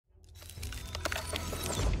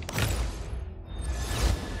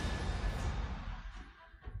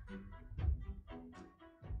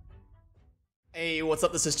Hey, what's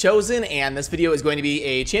up? This is Chosen, and this video is going to be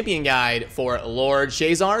a champion guide for Lord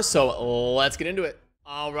Shazar, so let's get into it.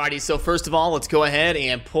 Alrighty, so first of all, let's go ahead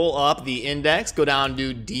and pull up the index, go down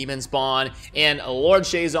to Demon Spawn, and Lord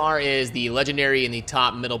Shazar is the legendary in the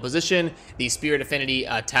top middle position, the Spirit Affinity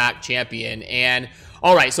attack champion. And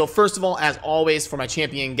alright, so first of all, as always, for my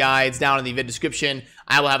champion guides down in the video description,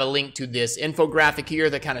 I will have a link to this infographic here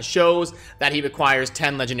that kind of shows that he requires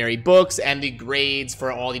 10 legendary books and the grades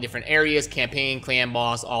for all the different areas, campaign, clan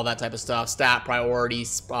boss, all that type of stuff, stat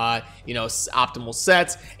priorities, optimal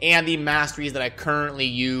sets, and the masteries that I currently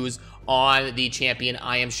use on the champion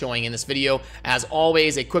I am showing in this video. As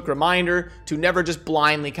always, a quick reminder to never just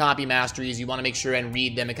blindly copy masteries. You want to make sure and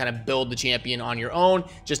read them and kind of build the champion on your own.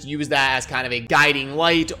 Just use that as kind of a guiding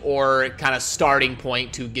light or kind of starting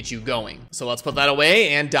point to get you going. So let's put that away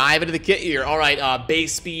and dive into the kit here. All right,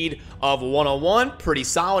 base speed of 101, pretty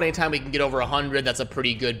solid. Anytime we can get over 100, that's a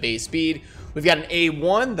pretty good base speed. We've got an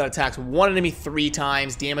A1 that attacks one enemy 3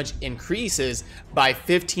 times. Damage increases by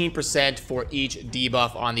 15% for each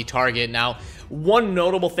debuff on the target. Now, one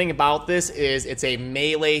notable thing about this is it's a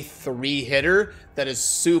melee 3-hitter that is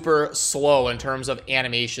super slow in terms of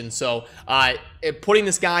animation. So putting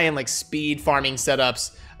this guy in like speed farming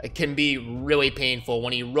setups can be really painful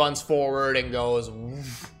when he runs forward and goes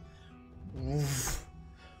woof, woof.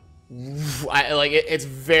 It's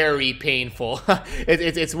very painful.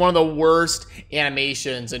 It's one of the worst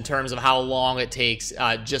animations in terms of how long it takes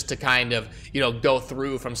just to kind of, go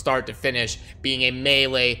through from start to finish. Being a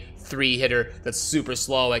melee 3-hitter that's super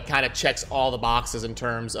slow, it kind of checks all the boxes in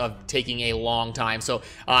terms of taking a long time. So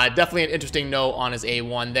definitely an interesting note on his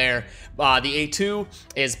A1 there. The A2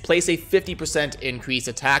 is place a 50% increase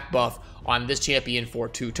attack buff on this champion for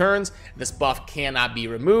 2 turns. This buff cannot be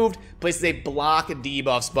removed. Places a block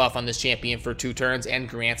debuffs buff on this champion for 2 turns and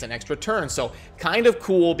grants an extra turn. So kind of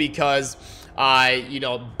cool because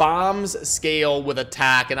bombs scale with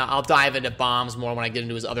attack, and I'll dive into bombs more when I get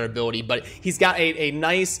into his other ability, but he's got a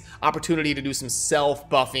nice opportunity to do some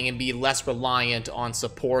self-buffing and be less reliant on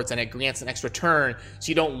supports, and it grants an extra turn so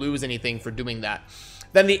you don't lose anything for doing that.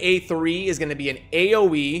 Then the A3 is going to be an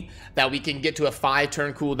AoE that we can get to a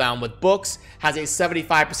 5-turn cooldown with books. Has a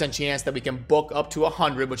 75% chance that we can book up to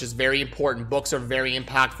 100, which is very important. Books are very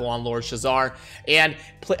impactful on Lord Shazar. And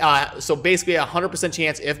so basically a 100%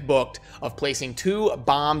 chance, if booked, of placing 2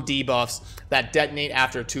 bomb debuffs that detonate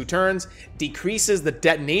after 2 turns. Decreases the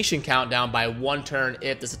detonation countdown by 1 turn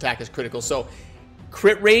if this attack is critical. So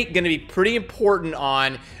crit rate going to be pretty important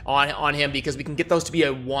on him because we can get those to be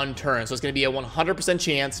a 1 turn. So it's going to be a 100%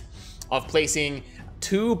 chance of placing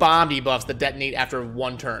 2 bomb debuffs that detonate after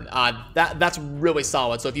 1 turn. That's really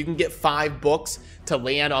solid. So if you can get 5 books to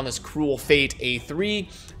land on this Cruel Fate A3,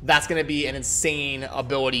 that's going to be an insane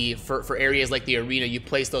ability for areas like the arena. You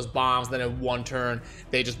place those bombs, then in 1 turn,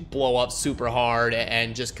 they just blow up super hard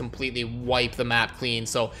and just completely wipe the map clean.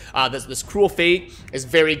 So this Cruel Fate is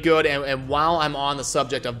very good. And while I'm on the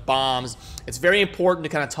subject of bombs, it's very important to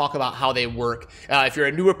kind of talk about how they work. If you're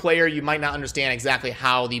a newer player, you might not understand exactly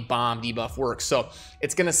how the bomb debuff works. So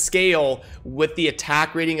it's going to scale with the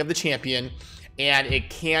attack rating of the champion, and it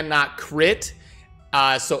cannot crit.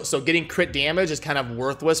 So getting crit damage is kind of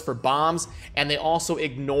worthless for bombs, and they also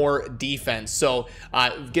ignore defense. So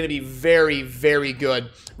going to be very, very good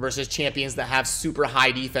versus champions that have super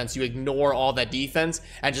high defense. You ignore all that defense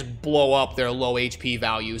and just blow up their low HP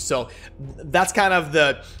value. So that's kind of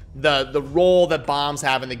the role that bombs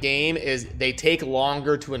have in the game, is they take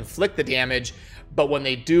longer to inflict the damage, but when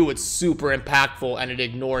they do, it's super impactful and it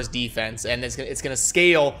ignores defense, and it's gonna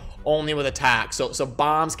scale only with attack. So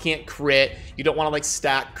bombs can't crit. You don't want to like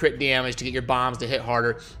stack crit damage to get your bombs to hit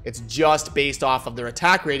harder. It's just based off of their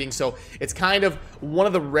attack rating. So it's kind of one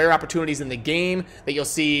of the rare opportunities in the game that you'll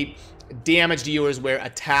see damage dealers wear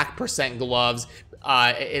attack percent gloves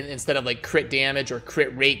instead of like crit damage or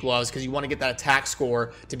crit rate gloves, because you want to get that attack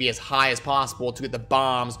score to be as high as possible to get the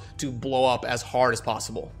bombs to blow up as hard as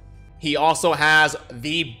possible. He also has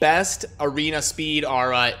the best arena speed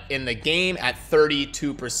aura in the game at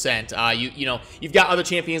 32%. You've got other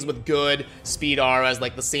champions with good speed auras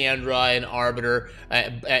like the Sandra and Arbiter,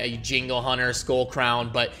 Jingle Hunter, Skull Crown,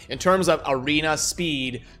 but in terms of arena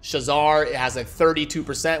speed, Shazar has a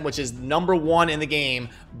 32%, which is #1 in the game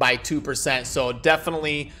by 2%. So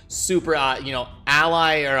definitely super,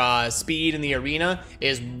 ally or speed in the arena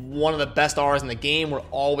is one of the best auras in the game. We're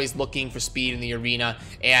always looking for speed in the arena,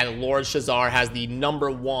 and Lord Shazar has the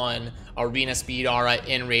 #1 arena speed aura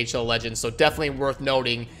in Raid Shadow Legends. So definitely worth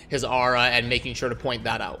noting his aura and making sure to point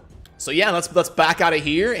that out. So yeah, let's back out of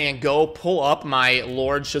here and go pull up my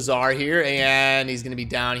Lord Shazar here, and he's gonna be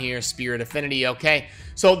down here, Spirit Affinity. Okay,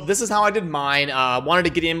 so this is how I did mine. Wanted to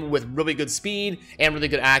get him with really good speed and really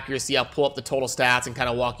good accuracy. I'll pull up the total stats and kind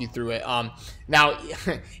of walk you through it. Now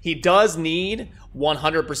he does need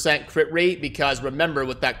 100% crit rate, because remember,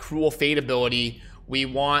 with that Cruel Fate ability, we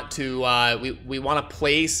want to we want to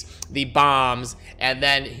place the bombs, and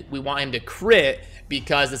then we want him to crit,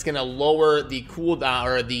 because it's going to lower the cooldown,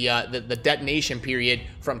 or the detonation period,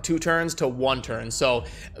 from 2 turns to 1 turn. So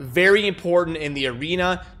very important in the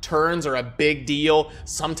arena. Turns are a big deal.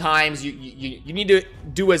 Sometimes you need to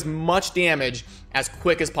do as much damage as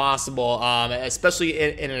quick as possible, especially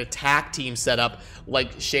in an attack team setup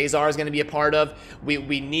like Shazar is going to be a part of.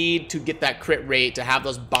 We need to get that crit rate to have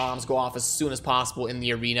those bombs go off as soon as possible in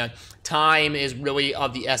the arena. Time is really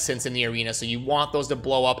of the essence in the arena, so you want those to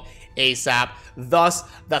blow up ASAP. Thus,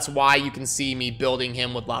 that's why you can see me building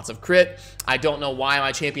him with lots of crit. I don't know why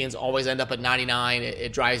my champions always end up at 99.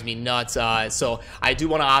 It drives me nuts. So I do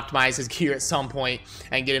want to optimize his gear at some point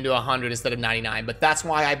and get him to 100 instead of 99. But that's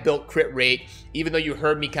why I built crit rate. Even though you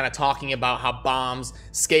heard me kind of talking about how bombs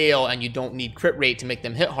scale and you don't need crit rate to make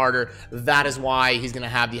them hit harder, that is why he's going to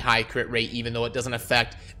have the high crit rate, even though it doesn't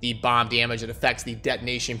affect the bomb damage. It affects the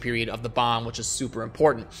detonation period of the bomb, which is super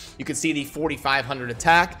important. You can see the 4,500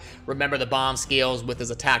 attack. Remember, the bomb scales with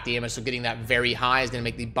his attack damage, so getting that very high is going to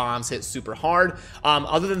make the bombs hit super hard.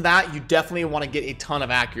 Other than that, you definitely want to get a ton of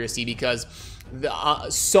accuracy, because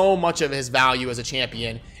so much of his value as a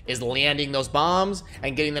champion is landing those bombs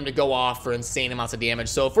and getting them to go off for insane amounts of damage.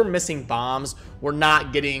 So if we're missing bombs, we're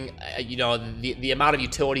not getting the amount of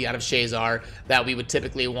utility out of Shazar that we would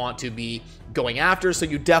typically want to be going after. So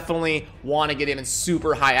you definitely want to get him in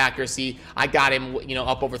super high accuracy. I got him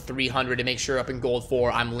up over 300 to make sure up in gold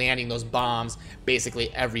 4 I'm landing those bombs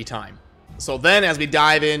basically every time. So then, as we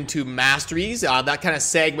dive into masteries, that kind of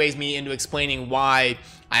segues me into explaining why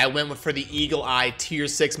I went for the Eagle Eye Tier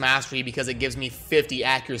 6 Mastery, because it gives me 50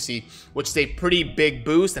 accuracy, which is a pretty big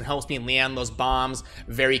boost and helps me land those bombs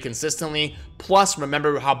very consistently. Plus,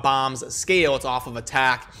 remember how bombs scale, it's off of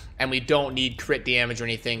attack, and we don't need crit damage or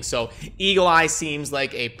anything. So Eagle Eye seems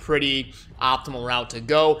like a pretty optimal route to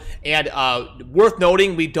go. And worth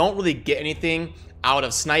noting, we don't really get anything out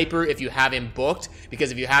of Sniper if you have him booked,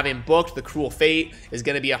 because if you have him booked, the Cruel Fate is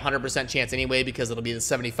going to be a 100% chance anyway, because it'll be the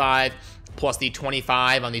 75 plus the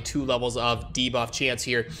 25 on the 2 levels of debuff chance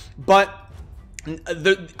here. But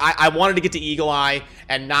I wanted to get to Eagle Eye,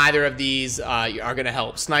 and neither of these are going to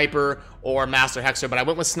help, Sniper or Master Hexer, but I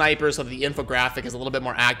went with Sniper so that the infographic is a little bit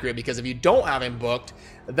more accurate, because if you don't have him booked,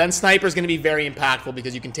 then Sniper is going to be very impactful,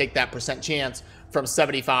 because you can take that percent chance from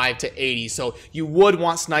 75 to 80. So you would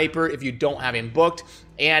want Sniper if you don't have him booked.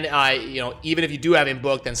 And, even if you do have him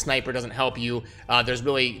booked, then Sniper doesn't help you. There's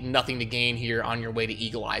really nothing to gain here on your way to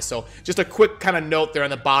Eagle Eye. So just a quick kind of note there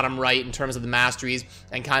on the bottom right in terms of the masteries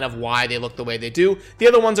and kind of why they look the way they do. The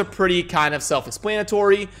other ones are pretty kind of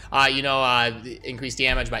self-explanatory. Increased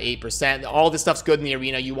damage by 8%. All this stuff's good in the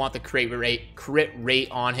arena. You want the crit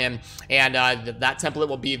rate on him. And that template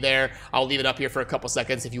will be there. I'll leave it up here for a couple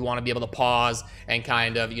seconds if you want to be able to pause and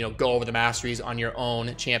kind of, go over the masteries on your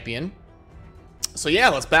own champion. So yeah,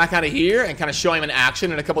 let's back out of here and kind of show him in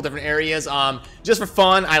action in a couple different areas. Just for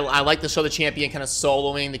fun, I like to show the champion kind of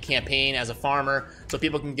soloing the campaign as a farmer, so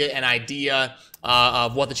people can get an idea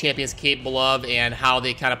of what the champion is capable of and how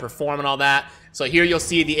they kind of perform and all that. So here you'll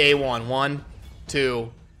see the A1, 1,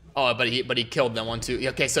 2. Oh, but he killed them, 1, 2.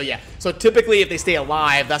 Okay, so yeah. So typically, if they stay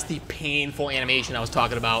alive, that's the painful animation I was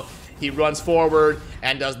talking about. He runs forward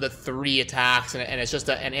and does the 3 attacks, and it's just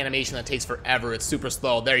an animation that takes forever. It's super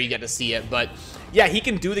slow. There you get to see it. But yeah, he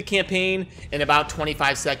can do the campaign in about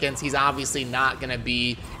 25 seconds. He's obviously not going to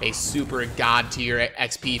be a super god tier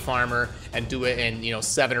XP farmer and do it in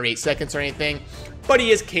 7 or 8 seconds or anything. But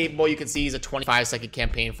he is capable. You can see he's a 25-second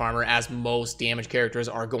campaign farmer, as most damage characters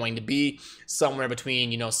are going to be, somewhere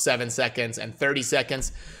between 7 seconds and 30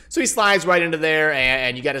 seconds. So he slides right into there,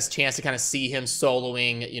 and you get a chance to kind of see him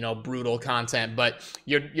soloing, brutal content. But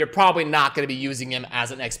you're probably not going to be using him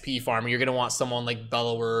as an XP farmer. You're going to want someone like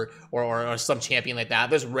Bellower or some champion like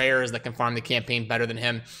that. There's rares that can farm the campaign better than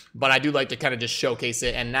him, but I do like to kind of just showcase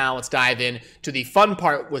it. And now let's dive in to the fun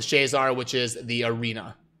part with Shazar, which is the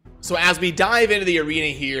arena. So as we dive into the arena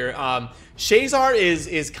here, Shazar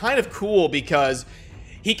is kind of cool because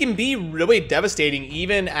he can be really devastating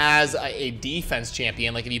even as a defense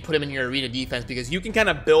champion. Like if you put him in your arena defense, because you can kind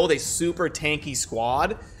of build a super tanky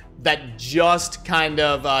squad that just kind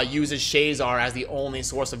of uses Shazar as the only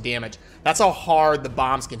source of damage. That's how hard the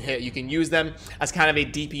bombs can hit. You can use them as kind of a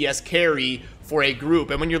DPS carry for a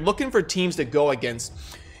group. And when you're looking for teams to go against,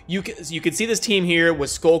 you can see this team here with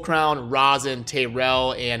Skullcrown, Razen,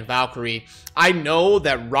 Tyrell, and Valkyrie. I know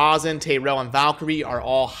that Razen, Tyrell, and Valkyrie are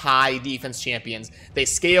all high defense champions. They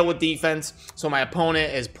scale with defense, so my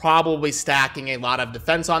opponent is probably stacking a lot of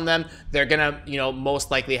defense on them. They're gonna, you know,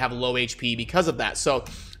 most likely have low HP because of that. So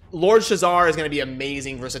Lord Shazar is going to be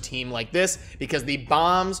amazing versus a team like this because the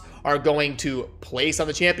bombs are going to place on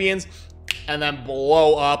the champions and then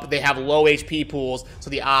blow up. They have low HP pools, so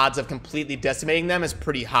the odds of completely decimating them is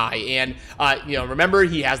pretty high. And, you know, remember,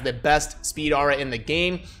 he has the best speed aura in the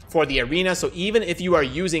game for the arena, so even if you are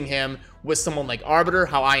using him with someone like Arbiter,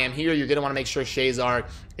 how I am here, you're going to want to make sure Shazar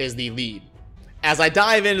is the lead. As I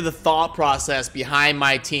dive into the thought process behind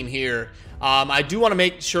my team here, I do want to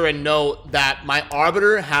make sure and note that my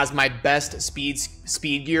Arbiter has my best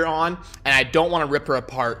speed gear on, and I don't want to rip her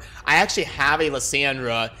apart. I actually have a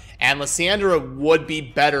Lysandra, and Lysandra would be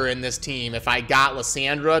better in this team if I got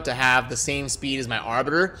Lysandra to have the same speed as my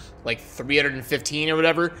Arbiter, like 315 or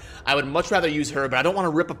whatever. I would much rather use her, but I don't want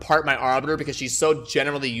to rip apart my Arbiter because she's so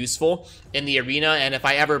generally useful in the arena, and if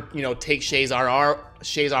I ever, you know, take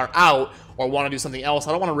Shazar out or want to do something else,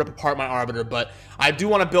 I don't want to rip apart my Arbiter, but I do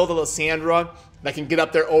want to build a Lysandra that can get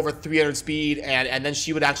up there over 300 speed, and then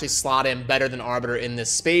she would actually slot in better than Arbiter in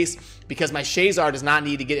this space because my Shazar does not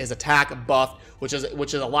need to get his attack buffed, which is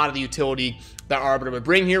a lot of the utility that Arbiter would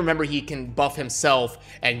bring here. Remember, he can buff himself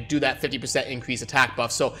and do that 50% increase attack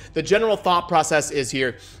buff. So the general thought process is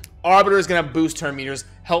here, Arbiter is going to boost turn meters,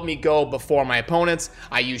 help me go before my opponents.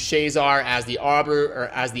 I use Shazar as the Arbiter, or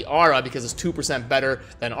as the Aura, because it's 2% better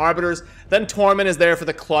than Arbiters. Then Torment is there for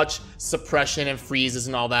the clutch, suppression, and freezes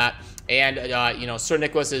and all that. And, you know, Sir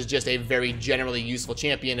Nicholas is just a very generally useful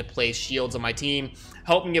champion to place shields on my team.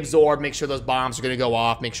 Help me absorb, make sure those bombs are going to go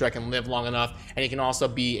off, make sure I can live long enough, and he can also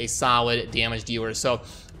be a solid damage dealer. So,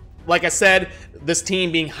 like I said, this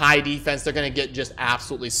team being high defense, they're going to get just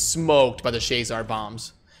absolutely smoked by the Shazar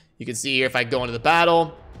bombs. You can see here if I go into the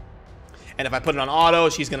battle, and if I put it on auto,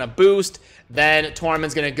 she's going to boost. Then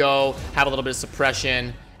Torment's going to go, have a little bit of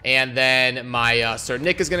suppression, and then my Sir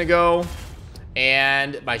Nick is going to go,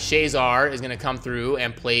 and my Shazar is going to come through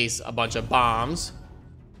and place a bunch of bombs.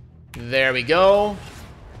 There we go.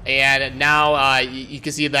 And now you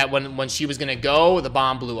can see that when she was going to go, the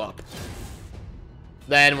bomb blew up.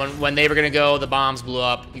 Then when they were going to go, the bombs blew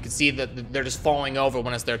up. You can see that they're just falling over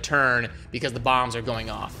when it's their turn because the bombs are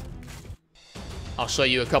going off. I'll show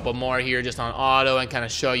you a couple more here just on auto and kind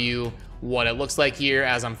of show you what it looks like here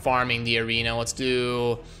as I'm farming the arena. Let's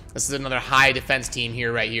do, this is another high defense team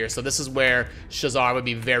here, right here. So this is where Shazar would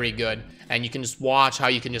be very good. And you can just watch how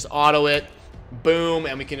you can just auto it, boom,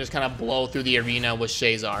 and we can just kind of blow through the arena with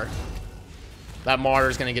Shazar. That Martyr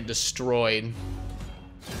is going to get destroyed.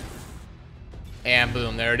 And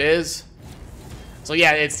boom, there it is. So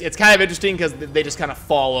yeah, it's kind of interesting because they just kind of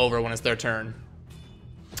fall over when it's their turn.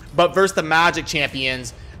 But versus the Magic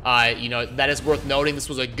champions, you know, that is worth noting. This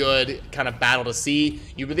was a good kind of battle to see.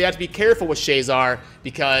 You really have to be careful with Shazar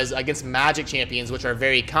because against Magic champions, which are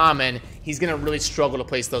very common, he's going to really struggle to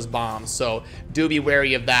place those bombs. So do be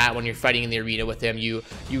wary of that when you're fighting in the arena with him. You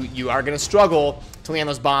are going to struggle to land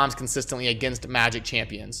those bombs consistently against Magic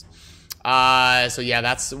champions. So yeah,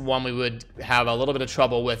 that's one we would have a little bit of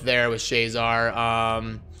trouble with there with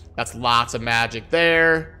Shazar. That's lots of magic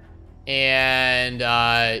there. And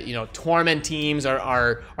you know, Torment teams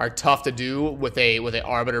are tough to do with a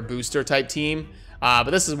Arbiter booster type team. But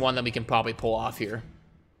this is one that we can probably pull off here.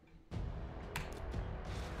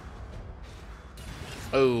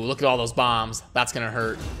 Oh, look at all those bombs. That's gonna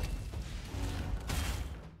hurt.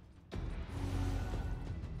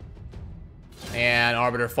 And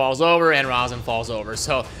Arbiter falls over, and Razen falls over.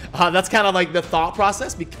 So that's kind of like the thought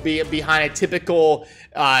process behind a typical,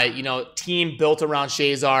 you know, team built around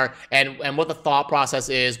Shazar, and what the thought process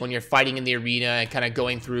is when you're fighting in the arena and kind of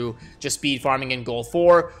going through just speed farming in Gold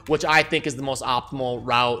 4, which I think is the most optimal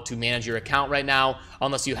route to manage your account right now,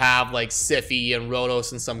 unless you have like Siphi and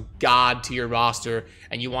Rotos and some god tier roster,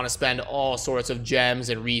 and you want to spend all sorts of gems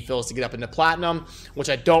and refills to get up into Platinum, which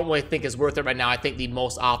I don't really think is worth it right now. I think the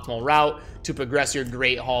most optimal route to progress your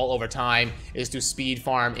Great Haul over time is to speed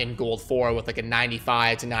farm in Gold 4 with like a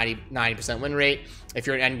 95 to 90% win rate if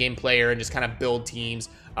you're an endgame player, and just kind of build teams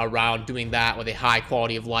around doing that with a high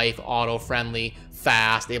quality of life, auto-friendly,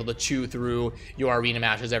 fast, able to chew through your arena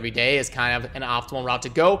matches every day is kind of an optimal route to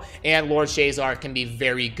go, and Lord Shazar can be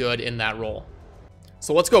very good in that role.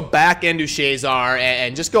 So let's go back into Shazar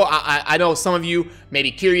and just go. I know some of you may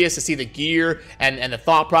be curious to see the gear and the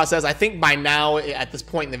thought process. I think by now, at this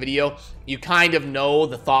point in the video, you kind of know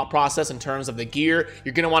the thought process in terms of the gear.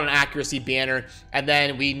 You're going to want an accuracy banner, and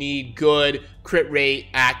then we need good crit rate,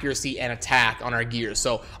 accuracy, and attack on our gear.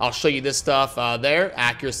 So I'll show you this stuff there,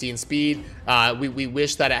 accuracy and speed. We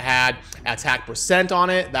wish that it had attack percent on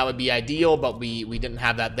it. That would be ideal, but we didn't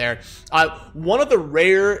have that there. One of the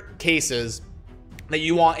rare cases that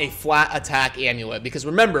you want a flat attack amulet, because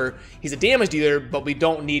remember, he's a damage dealer, but we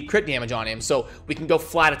don't need crit damage on him, so we can go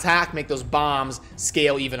flat attack, make those bombs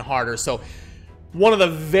scale even harder. So one of the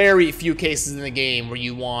very few cases in the game where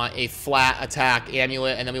you want a flat attack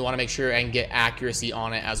amulet, and then we want to make sure and get accuracy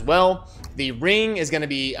on it as well. The ring is going to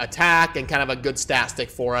be attack and kind of a good stat stick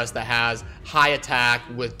for us that has high attack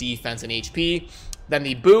with defense and HP. Then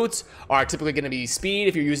the boots are typically going to be speed.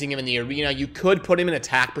 If you're using him in the arena, you could put him in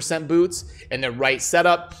attack percent boots in the right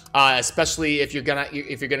setup, especially if you're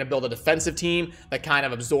gonna build a defensive team that kind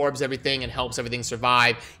of absorbs everything and helps everything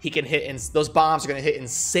survive. He can hit, and those bombs are going to hit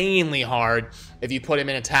insanely hard if you put him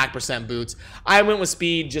in attack percent boots. I went with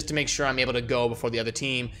speed just to make sure I'm able to go before the other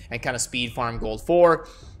team and kind of speed farm gold 4.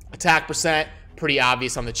 Attack percent, pretty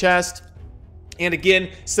obvious on the chest. And again,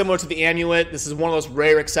 similar to the amulet, this is one of those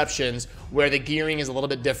rare exceptions where the gearing is a little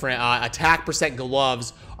bit different. Attack percent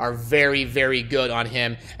gloves are very, very good on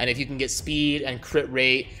him. And if you can get speed and crit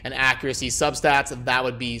rate and accuracy substats, that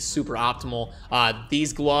would be super optimal.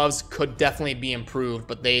 These gloves could definitely be improved,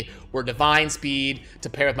 but they were divine speed to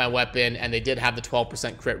pair with my weapon, and they did have the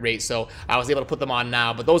 12% crit rate. So I was able to put them on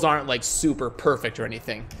now, but those aren't like super perfect or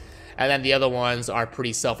anything. And then the other ones are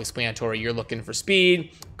pretty self-explanatory. You're looking for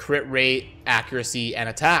speed, crit rate, accuracy, and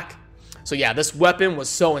attack. So yeah, this weapon was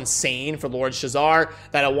so insane for Lord Shazar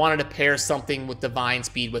that I wanted to pair something with divine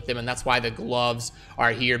speed with him, and that's why the gloves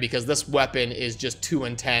are here, because this weapon is just too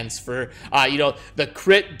intense for, you know, the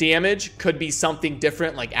crit damage could be something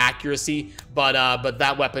different like accuracy, but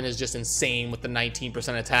that weapon is just insane with the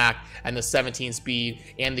 19% attack and the 17 speed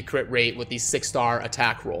and the crit rate with the 6-star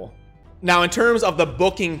attack roll. Now, in terms of the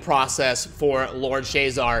booking process for Lord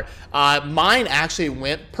Shazar, mine actually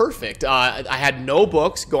went perfect. I had no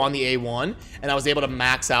books go on the A1, and I was able to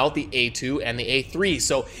max out the A2 and the A3.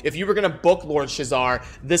 So if you were going to book Lord Shazar,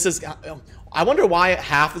 this is... I wonder why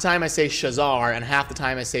half the time I say Shazar and half the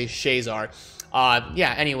time I say Shazar.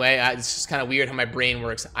 Yeah, anyway, it's just kind of weird how my brain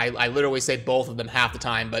works. I literally say both of them half the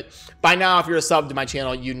time, but by now, if you're a sub to my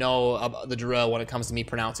channel, you know the drill when it comes to me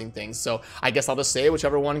pronouncing things. So I guess I'll just say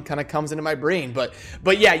whichever one kind of comes into my brain. But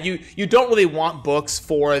yeah, you don't really want books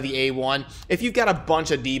for the A1. If you've got a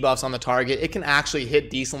bunch of debuffs on the target, it can actually hit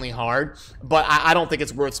decently hard, but I don't think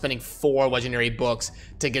it's worth spending 4 legendary books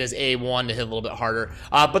to get his A1 to hit a little bit harder.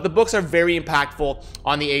 But the books are very impactful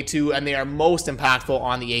on the A2, and they are most impactful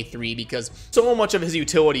on the A3 because so much of his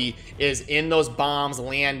utility is in those bombs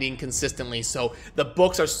landing consistently. So the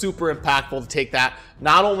books are super impactful to take that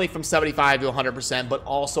not only from 75 to 100%, but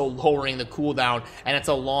also lowering the cooldown, and it's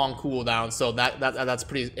a long cooldown, so that's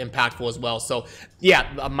pretty impactful as well. So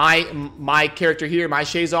yeah, my character here, my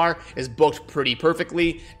Shazar, is booked pretty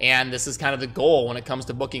perfectly, and this is kind of the goal when it comes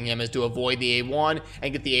to booking him, is to avoid the A1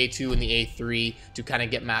 and get the A2 and the A3 to kind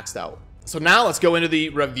of get maxed out. So now let's go into the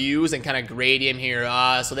reviews and kind of grade him here.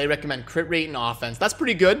 So they recommend crit rate and offense. That's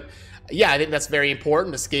pretty good. Yeah, I think that's very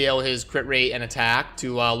important to scale his crit rate and attack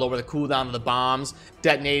to lower the cooldown of the bombs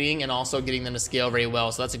detonating and also getting them to scale very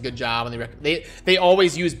well. So that's a good job. And they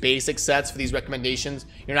always use basic sets for these recommendations.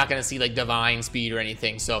 You're not going to see like divine speed or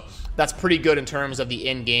anything. So that's pretty good in terms of the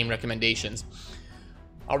in-game recommendations.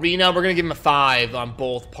 Arena, we're going to give him a 5 on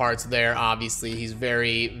both parts there. Obviously, he's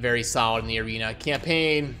very, very solid in the arena.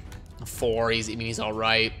 Campaign, 4. He's all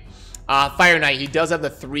right. Fire Knight, he does have the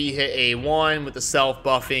 3-hit A1 with the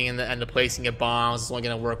self-buffing and the placing of bombs. It's only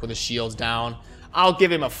going to work with the shields down. I'll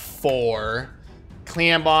give him a 4.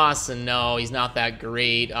 Clan Boss, and no, he's not that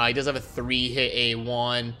great. He does have a 3-hit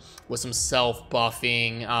A1 with some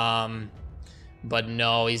self-buffing. But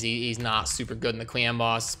no, he's not super good in the Clan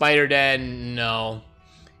Boss. Spider Den, no.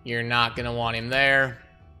 You're not going to want him there.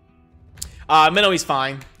 Minnow, he's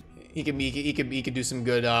fine. He could do some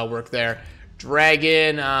good work there.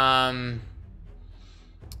 Dragon,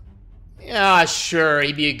 yeah, sure,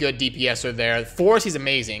 he'd be a good DPSer there. Force, he's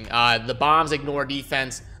amazing. The bombs ignore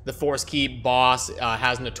defense. The Force Keep boss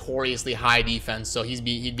has notoriously high defense, so he'd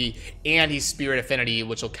be, and he's Spirit Affinity,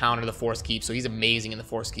 which will counter the Force Keep, so he's amazing in the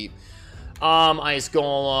Force Keep. Ice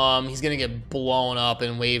Golem, he's gonna get blown up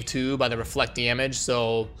in wave 2 by the reflect damage,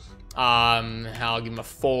 so I'll give him a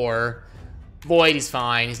 4. Void, he's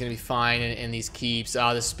fine. He's going to be fine in these keeps.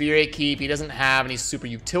 The Spirit Keep, he doesn't have any super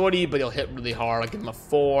utility, but he'll hit really hard. I'll give him a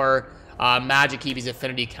 4. Magic Keep, he's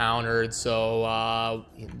Affinity countered, so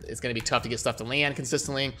it's going to be tough to get stuff to land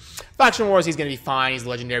consistently. Faction Wars, he's going to be fine. He's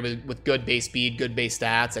legendary with good base speed, good base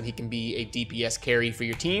stats, and he can be a DPS carry for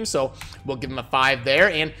your team, so we'll give him a 5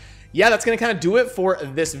 there. And yeah, that's going to kind of do it for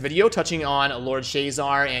this video, touching on Lord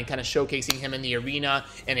Shazar and kind of showcasing him in the arena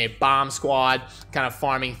in a bomb squad, kind of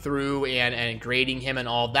farming through and grading him and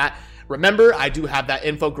all that. Remember, I do have that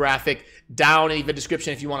infographic down in the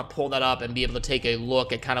description if you want to pull that up and be able to take a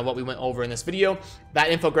look at kind of what we went over in this video. That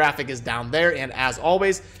infographic is down there, and as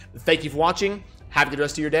always, thank you for watching. Have a good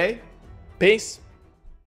rest of your day. Peace.